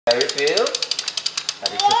Ferris wheel.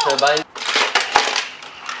 That is the turbine.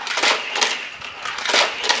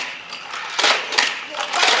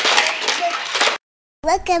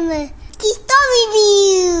 Welcome to Story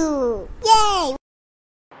Review! Yay!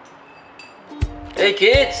 Hey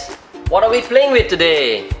kids, what are we playing with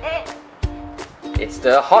today? It's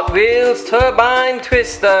the Hot Wheels Turbine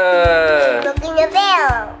Twister. Look in the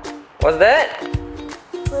bell. What's that?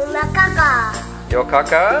 My kaka. Your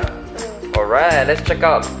kaka? Alright, let's check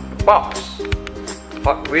out the box.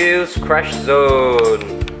 Hot Wheels Crash Zone.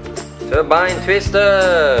 Turbine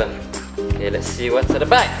Twister. Okay, let's see what's at the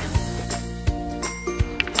back.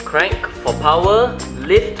 Crank for power,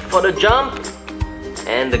 lift for the jump,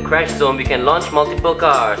 and the crash zone, we can launch multiple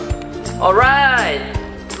cars. Alright,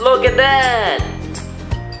 look at that!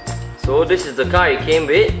 So this is the car it came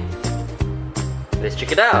with. Let's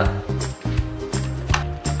check it out.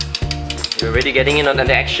 You're already getting in on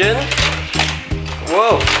the action.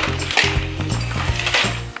 Whoa!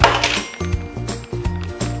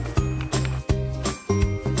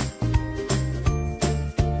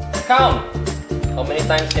 Let's count. How many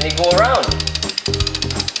times can it go around?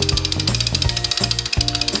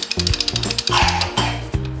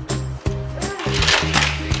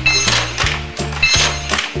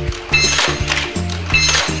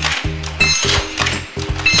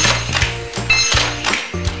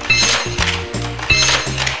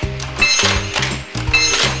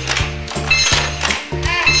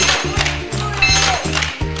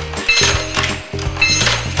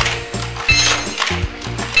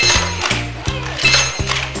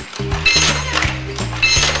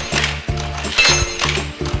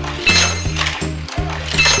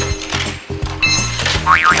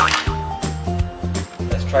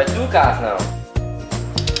 Let's try 2 cars now.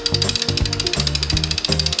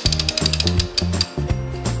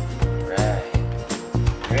 Right.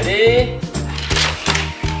 Ready?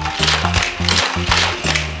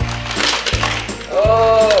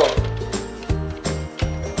 Oh!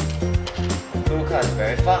 2 cars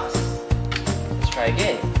very fast. Let's try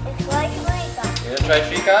again. Let's try 3 cars. You wanna try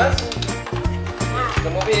 3 cars?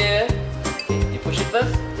 Come over here. Okay, you push it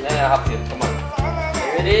first? Yeah, I'll help you. Come on.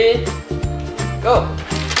 Ready? Go!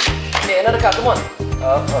 Okay, another car, come on!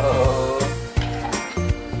 Oh.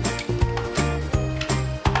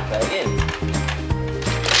 Try again.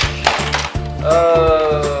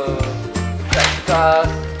 Oh. Crash the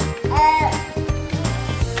cars.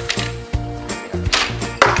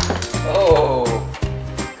 Oh.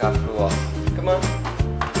 Car flew off. Come on.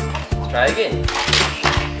 Let's try again.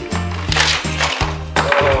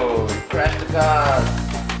 Oh, crash the cars.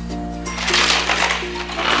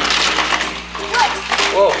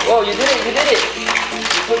 Whoa, whoa, you did it, you did it! You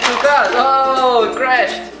put 2 cars, oh, it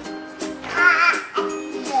crashed!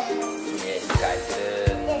 Yes, guys,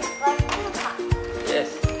 yes.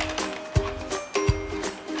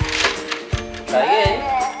 Try again.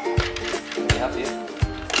 Let me help you.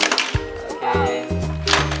 Okay.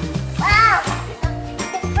 Wow!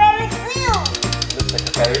 The Ferris wheel! Looks like a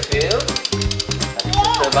Ferris wheel. That's the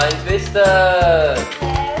Turbine Twister!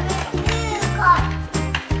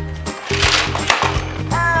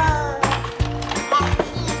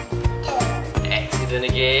 Accident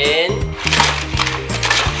again.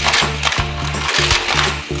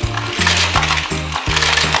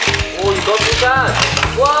 Oh, you got 2 cars.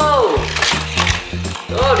 Whoa!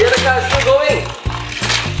 Oh, the other car is still going.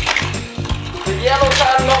 The yellow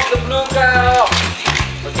car knocked the blue car off.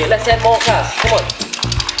 Okay, let's add more cars. Come on.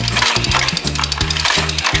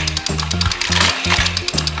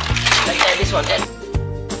 Let's add this one. Add.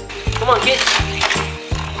 Come on, kids.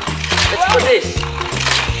 Let's put this.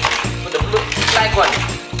 The blue black one.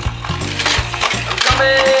 I'm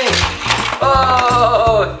coming!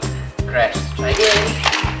 Oh! Crash. Try again.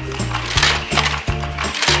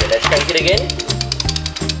 Okay, let's crank it again.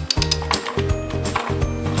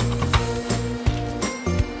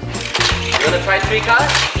 You wanna try 3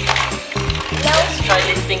 cars? No. Let's try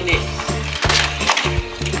lifting this.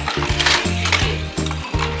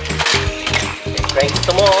 Okay, crank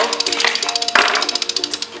some more.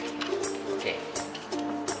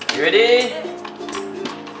 You ready?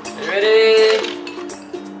 You ready?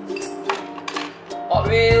 Hot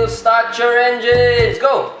Wheels, start your engines,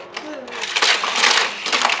 go!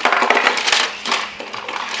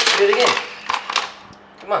 Do it again.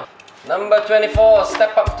 Come on. Number 24,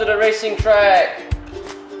 step up to the racing track.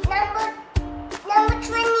 Number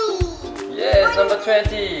 20. Yes, number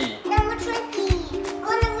 20. Number 20.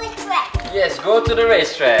 On the racetrack. Yes, go to the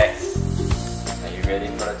racetrack. Are you ready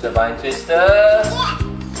for the Turbine Twister? Yeah.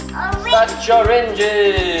 Start your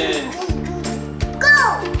engines! Go!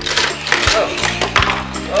 Go!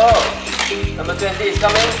 Oh! Number 20 is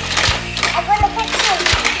coming. I'm gonna catch you.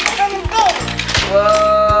 I'm gonna bang.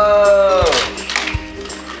 Whoa!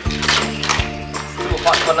 It's too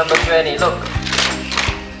hot for number 20. Look.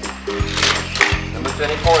 Number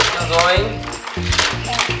 24 is still going.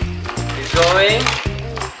 He's going.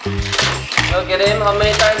 Look at him. How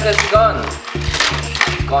many times has he gone?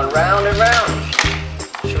 Gone round and round.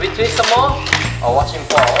 Should we twist some more? Or watch him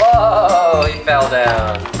fall? Whoa! He fell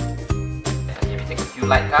down. And if you take a few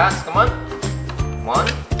light casts, come on. 1,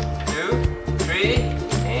 2, 3,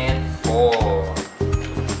 and 4.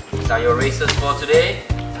 These are your races for today.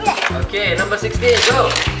 Okay, number 16, go.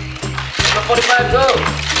 Number 45, go.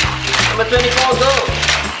 Number 24, go.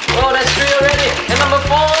 Oh, that's 3 already. And number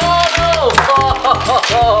 4, go.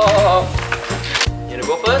 Oh. You wanna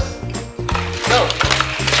go first? Go.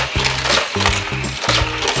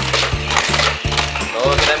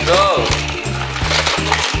 Both of them go.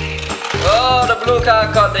 Oh, the blue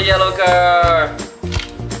car caught the yellow car.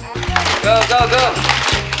 Go, go, go.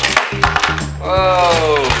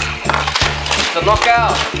 Whoa. It's a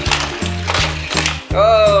knockout.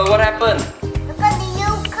 Oh, what happened? Because the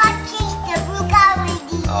yellow car chased the blue car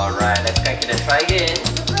already. Alright, let's crank it and try again.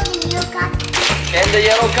 Because the yellow car. Can the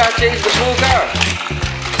yellow car chase the blue car?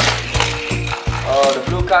 Oh, the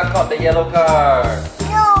blue car caught the yellow car.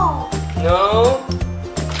 No. No?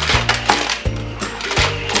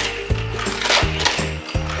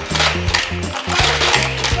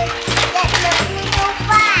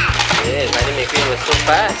 Yes, Lightning McQueen was so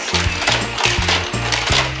fast.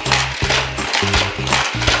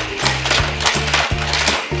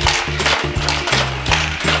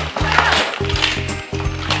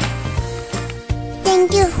 Thank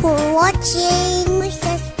you for watching.